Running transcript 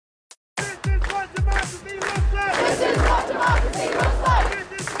democracy looks like.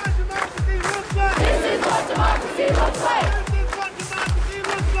 This is what democracy looks like. This is what democracy looks like. This is what democracy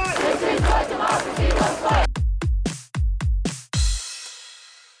looks like. This is what democracy looks like.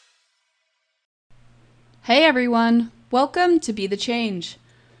 Hey everyone, welcome to Be the Change.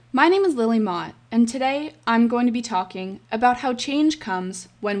 My name is Lily Mott, and today I'm going to be talking about how change comes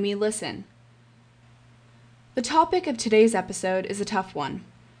when we listen. The topic of today's episode is a tough one.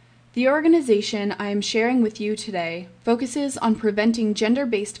 The organization I am sharing with you today focuses on preventing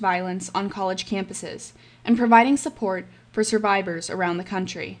gender-based violence on college campuses and providing support for survivors around the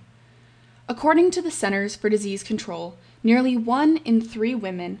country. According to the Centers for Disease Control, nearly 1 in 3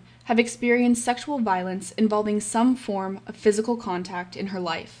 women have experienced sexual violence involving some form of physical contact in her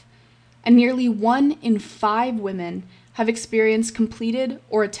life, and nearly 1 in 5 women have experienced completed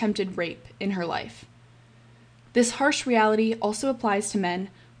or attempted rape in her life. This harsh reality also applies to men,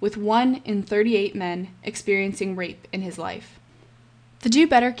 with 1 in 38 men experiencing rape in his life. The Do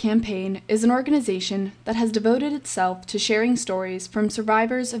Better campaign is an organization that has devoted itself to sharing stories from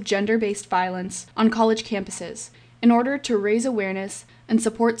survivors of gender-based violence on college campuses in order to raise awareness and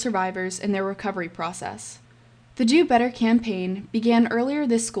support survivors in their recovery process. The Do Better campaign began earlier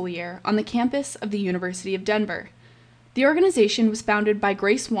this school year on the campus of the University of Denver. The organization was founded by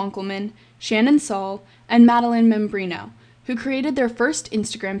Grace Wankelman, Shannon Saul, and Madeline Membrino, who created their first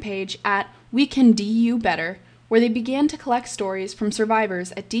Instagram page at We Can DU Better, where they began to collect stories from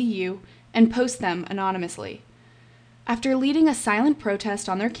survivors at DU and post them anonymously. After leading a silent protest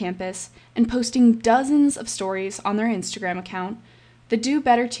on their campus and posting dozens of stories on their Instagram account, the Do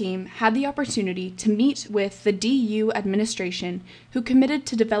Better team had the opportunity to meet with the DU administration, who committed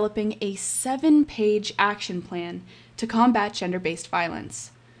to developing a 7-page action plan to combat gender-based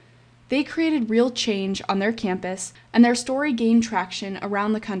violence. They created real change on their campus, and their story gained traction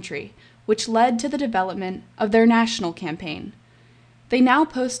around the country, which led to the development of their national campaign. They now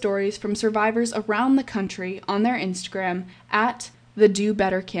post stories from survivors around the country on their Instagram at the Do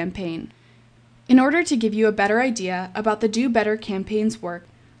Better campaign. In order to give you a better idea about the Do Better campaign's work,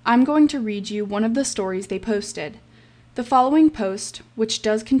 I'm going to read you one of the stories they posted. The following post, which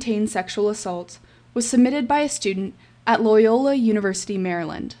does contain sexual assault, was submitted by a student at Loyola University,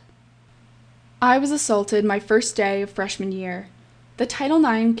 Maryland. I was assaulted my first day of freshman year. The Title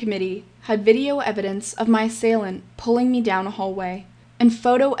IX committee had video evidence of my assailant pulling me down a hallway and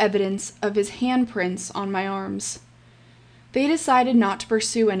photo evidence of his handprints on my arms. They decided not to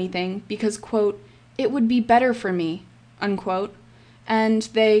pursue anything because, quote, it would be better for me, unquote, and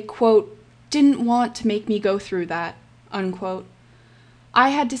they, quote, didn't want to make me go through that, unquote. I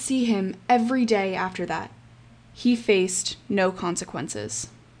had to see him every day after that. He faced no consequences.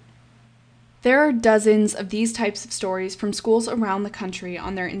 There are dozens of these types of stories from schools around the country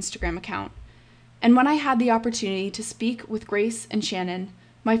on their Instagram account. And when I had the opportunity to speak with Grace and Shannon,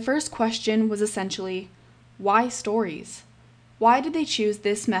 my first question was essentially, why stories? Why did they choose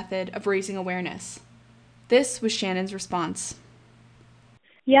this method of raising awareness? This was Shannon's response.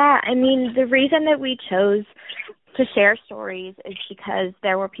 Yeah, I mean, the reason that we chose to share stories is because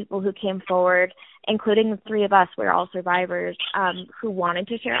there were people who came forward, including the 3 of us, we're all survivors, who wanted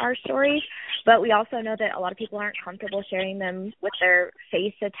to share our stories. But we also know that a lot of people aren't comfortable sharing them with their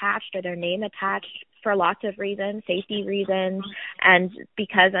face attached or their name attached for lots of reasons, safety reasons, and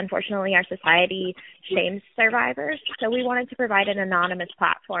because, unfortunately, our society shames survivors. So we wanted to provide an anonymous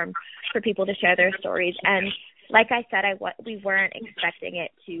platform for people to share their stories. And like I said, we weren't expecting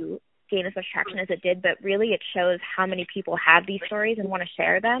it to gain as much traction as it did, but really it shows how many people have these stories and want to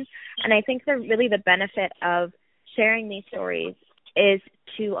share them. And I think the benefit of sharing these stories is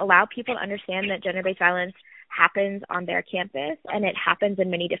to allow people to understand that gender-based violence happens on their campus, and it happens in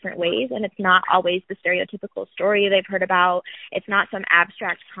many different ways, and it's not always the stereotypical story they've heard about. It's not some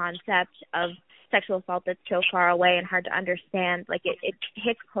abstract concept of sexual assault that's so far away and hard to understand. Like, it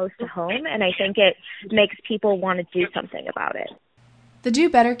hits close to home, and I think it makes people want to do something about it. The Do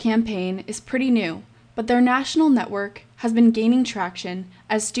Better campaign is pretty new, but their national network has been gaining traction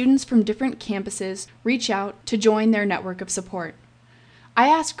as students from different campuses reach out to join their network of support. I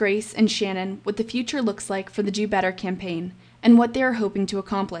asked Grace and Shannon what the future looks like for the Do Better campaign and what they are hoping to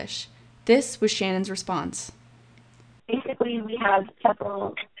accomplish. This was Shannon's response. Basically, we have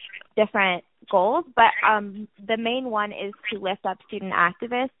several different goals, but the main one is to lift up student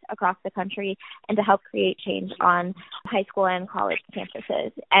activists across the country and to help create change on high school and college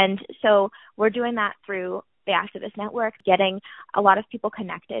campuses. And so we're doing that through the Activist Network, getting a lot of people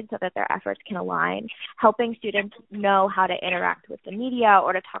connected so that their efforts can align, helping students know how to interact with the media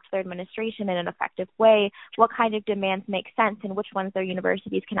or to talk to their administration in an effective way, what kind of demands make sense and which ones their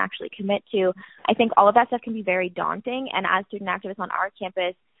universities can actually commit to. I think all of that stuff can be very daunting, and as student activists on our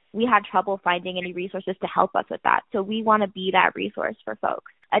campus, we had trouble finding any resources to help us with that. So we want to be that resource for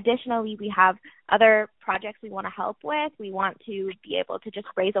folks. Additionally, we have other projects we want to help with. We want to be able to just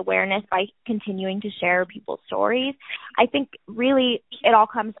raise awareness by continuing to share people's stories. I think really it all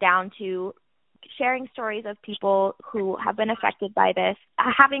comes down to sharing stories of people who have been affected by this,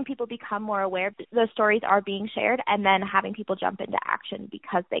 having people become more aware those stories are being shared, and then having people jump into action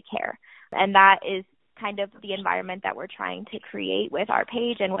because they care. And that is kind of the environment that we're trying to create with our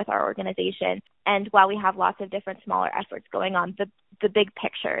page and with our organization. And while we have lots of different smaller efforts going on, the big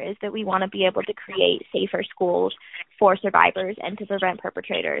picture is that we want to be able to create safer schools for survivors and to prevent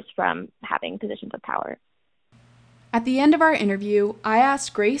perpetrators from having positions of power. At the end of our interview, I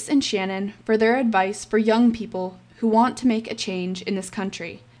asked Grace and Shannon for their advice for young people who want to make a change in this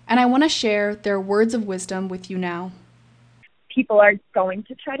country. And I want to share their words of wisdom with you now. People are going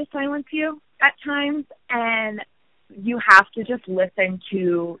to try to silence you at times, and you have to just listen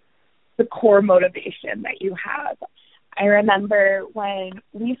to the core motivation that you have. I remember when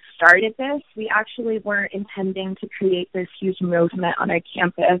we started this, we actually weren't intending to create this huge movement on our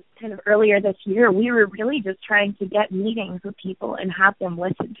campus. Kind of earlier this year, we were really just trying to get meetings with people and have them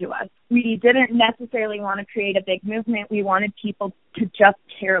listen to us. We didn't necessarily want to create a big movement. We wanted people to just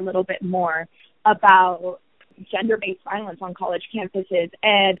care a little bit more about gender-based violence on college campuses.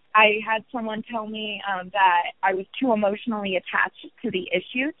 And I had someone tell me that I was too emotionally attached to the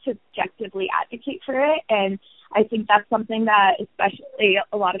issue to objectively advocate for it. And I think that's something that especially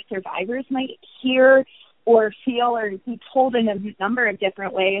a lot of survivors might hear or feel or be told in a number of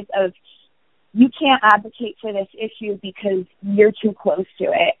different ways of, you can't advocate for this issue because you're too close to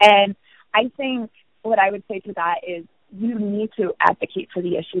it. And I think what I would say to that is, you need to advocate for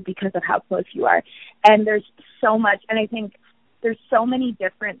the issue because of how close you are. And there's so much, and I think there's so many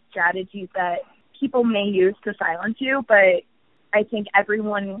different strategies that people may use to silence you, but I think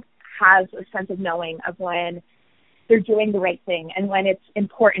everyone has a sense of knowing of when they're doing the right thing and when it's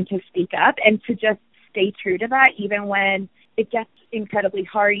important to speak up and to just stay true to that, even when it gets incredibly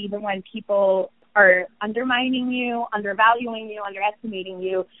hard, even when people are undermining you, undervaluing you, underestimating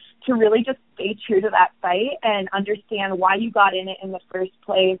you, to really just stay true to that fight and understand why you got in it in the first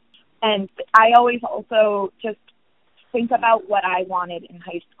place. And I always also just think about what I wanted in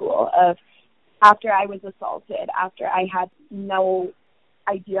high school of after I was assaulted, after I had no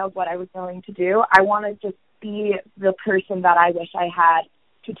idea of what I was going to do, I want to just be the person that I wish I had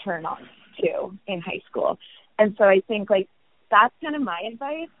to turn on to in high school. And so I think like that's kind of my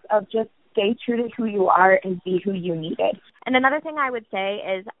advice of just stay true to who you are and be who you needed. And another thing I would say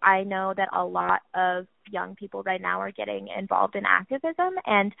is I know that a lot of young people right now are getting involved in activism,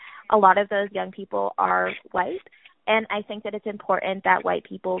 and a lot of those young people are white. And I think that it's important that white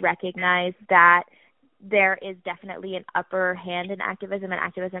people recognize that there is definitely an upper hand in activism, and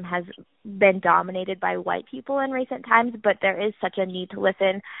activism has been dominated by white people in recent times, but there is such a need to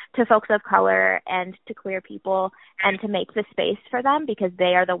listen to folks of color and to queer people and to make the space for them because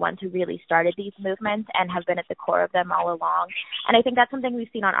they are the ones who really started these movements and have been at the core of them all along. And I think that's something we've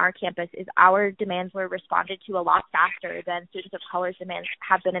seen on our campus is our demands were responded to a lot faster than students of color's demands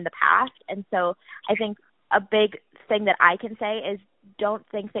have been in the past. And so I think a big thing that I can say is don't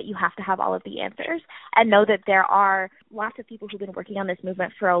think that you have to have all of the answers, and know that there are lots of people who've been working on this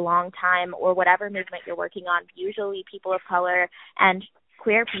movement for a long time, or whatever movement you're working on, usually people of color and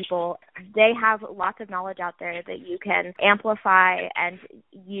queer people. They have lots of knowledge out there that you can amplify and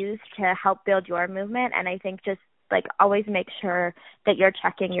use to help build your movement. And I think just like always make sure that you're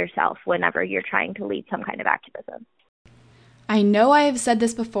checking yourself whenever you're trying to lead some kind of activism. I know I have said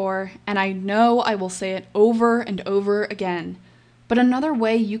this before, and I know I will say it over and over again, but another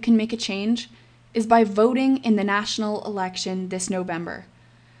way you can make a change is by voting in the national election this November.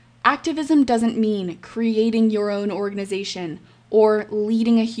 Activism doesn't mean creating your own organization or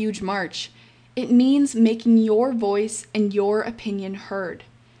leading a huge march. It means making your voice and your opinion heard.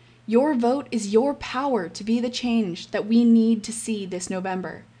 Your vote is your power to be the change that we need to see this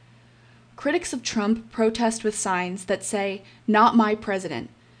November. Critics of Trump protest with signs that say, "Not my president,"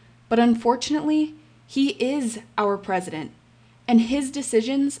 but unfortunately, he is our president, and his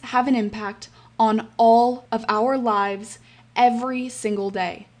decisions have an impact on all of our lives every single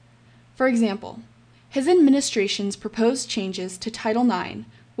day. For example, his administration's proposed changes to Title IX,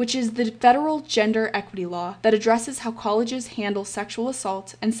 which is the federal gender equity law that addresses how colleges handle sexual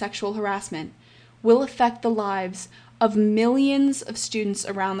assault and sexual harassment, will affect the lives of millions of students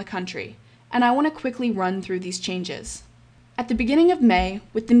around the country, and I want to quickly run through these changes. At the beginning of May,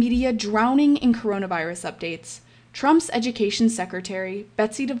 with the media drowning in coronavirus updates, Trump's education secretary,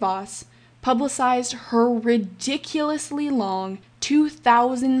 Betsy DeVos, publicized her ridiculously long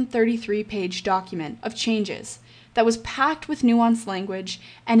 2,033-page document of changes that was packed with nuanced language,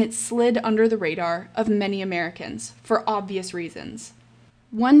 and it slid under the radar of many Americans for obvious reasons.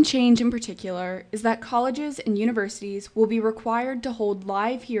 One change in particular is that colleges and universities will be required to hold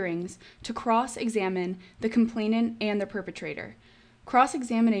live hearings to cross-examine the complainant and the perpetrator.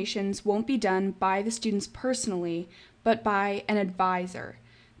 Cross-examinations won't be done by the students personally, but by an advisor.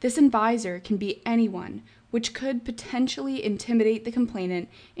 This advisor can be anyone, which could potentially intimidate the complainant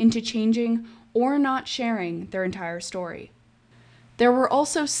into changing or not sharing their entire story. There were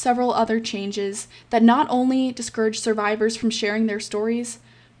also several other changes that not only discourage survivors from sharing their stories,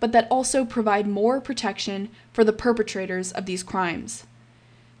 but that also provide more protection for the perpetrators of these crimes.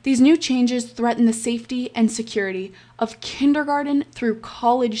 These new changes threaten the safety and security of kindergarten through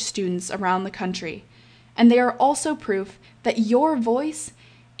college students around the country, and they are also proof that your voice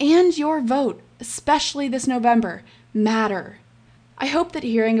and your vote, especially this November, matter. I hope that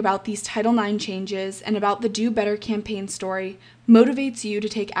hearing about these Title IX changes and about the Do Better campaign story motivates you to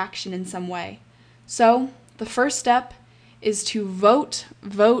take action in some way. So, the first step is to vote,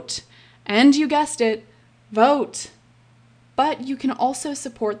 and you guessed it, vote. But you can also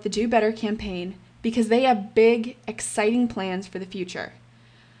support the Do Better campaign because they have big, exciting plans for the future.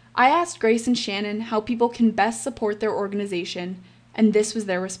 I asked Grace and Shannon how people can best support their organization, and this was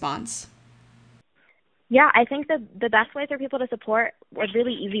their response. Yeah, I think the best way for people to support, or a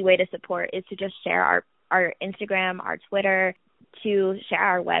really easy way to support, is to just share our Instagram, our Twitter, to share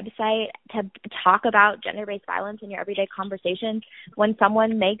our website, to talk about gender-based violence in your everyday conversations. When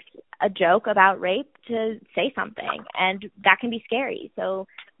someone makes a joke about rape, to say something, and that can be scary. So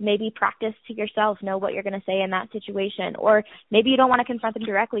maybe practice to yourself, know what you're going to say in that situation. Or maybe you don't want to confront them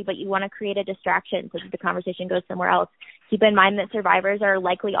directly, but you want to create a distraction so that the conversation goes somewhere else. Keep in mind that survivors are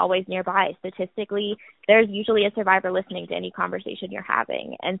likely always nearby. Statistically, there's usually a survivor listening to any conversation you're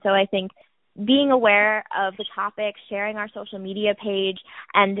having. And so I think being aware of the topic, sharing our social media page,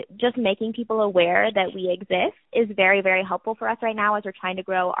 and just making people aware that we exist is very, very helpful for us right now as we're trying to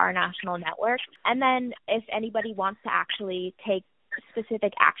grow our national network. And then if anybody wants to actually take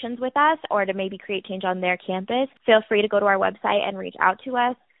specific actions with us or to maybe create change on their campus, feel free to go to our website and reach out to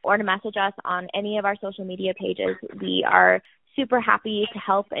us or to message us on any of our social media pages. We are super happy to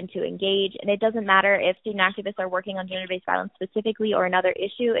help and to engage. And it doesn't matter if student activists are working on gender-based violence specifically or another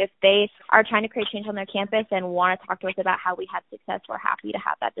issue. If they are trying to create change on their campus and want to talk to us about how we had success, we're happy to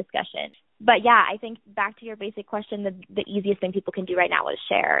have that discussion. But yeah, I think back to your basic question, the easiest thing people can do right now is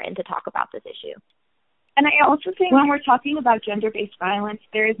share and to talk about this issue. And I also think when we're talking about gender-based violence,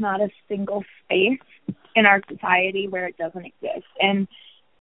 there is not a single space in our society where it doesn't exist. And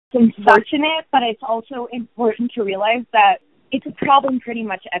it's unfortunate, but it's also important to realize that it's a problem pretty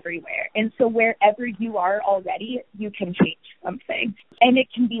much everywhere. And so wherever you are already, you can change something. And it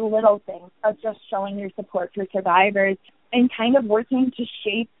can be little things of just showing your support for survivors and kind of working to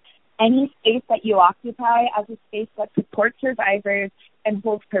shape any space that you occupy as a space that supports survivors and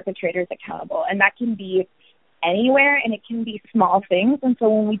holds perpetrators accountable. And that can be anywhere, and it can be small things. And so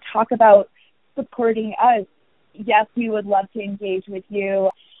when we talk about supporting us, yes, we would love to engage with you,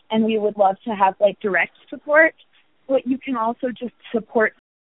 and we would love to have direct support. But you can also just support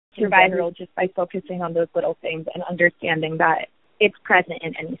survival just by focusing on those little things and understanding that it's present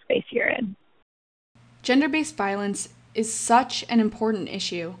in any space you're in. Gender-based violence is such an important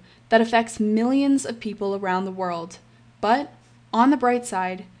issue that affects millions of people around the world. But on the bright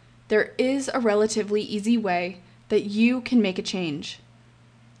side, there is a relatively easy way that you can make a change.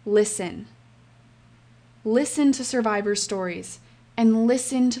 Listen. Listen to survivors' stories and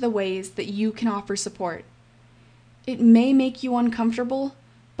listen to the ways that you can offer support. It may make you uncomfortable,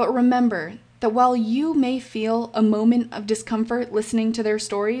 but remember that while you may feel a moment of discomfort listening to their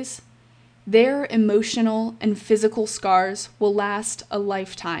stories, their emotional and physical scars will last a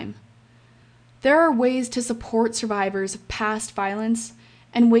lifetime. There are ways to support survivors of past violence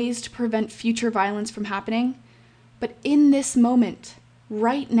and ways to prevent future violence from happening, but in this moment,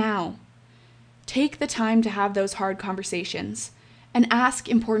 right now, take the time to have those hard conversations and ask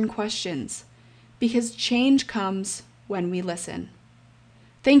important questions, because change comes when we listen.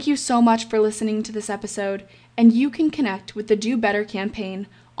 Thank you so much for listening to this episode, and you can connect with the Do Better campaign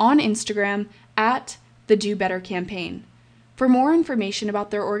on Instagram at the Do Better campaign. For more information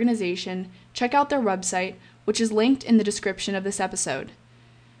about their organization, check out their website, which is linked in the description of this episode.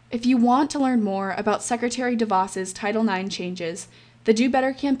 If you want to learn more about Secretary DeVos's Title IX changes, the Do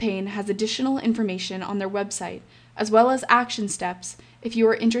Better campaign has additional information on their website, as well as action steps if you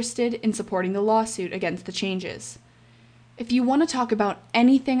are interested in supporting the lawsuit against the changes. If you want to talk about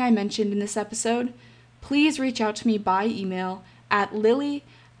anything I mentioned in this episode, please reach out to me by email at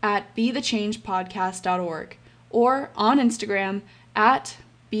lily@bethechangepodcast.org or on Instagram at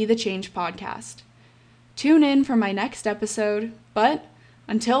bethechangepodcast. Tune in for my next episode, but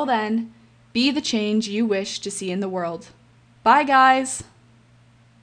until then, be the change you wish to see in the world. Bye, guys!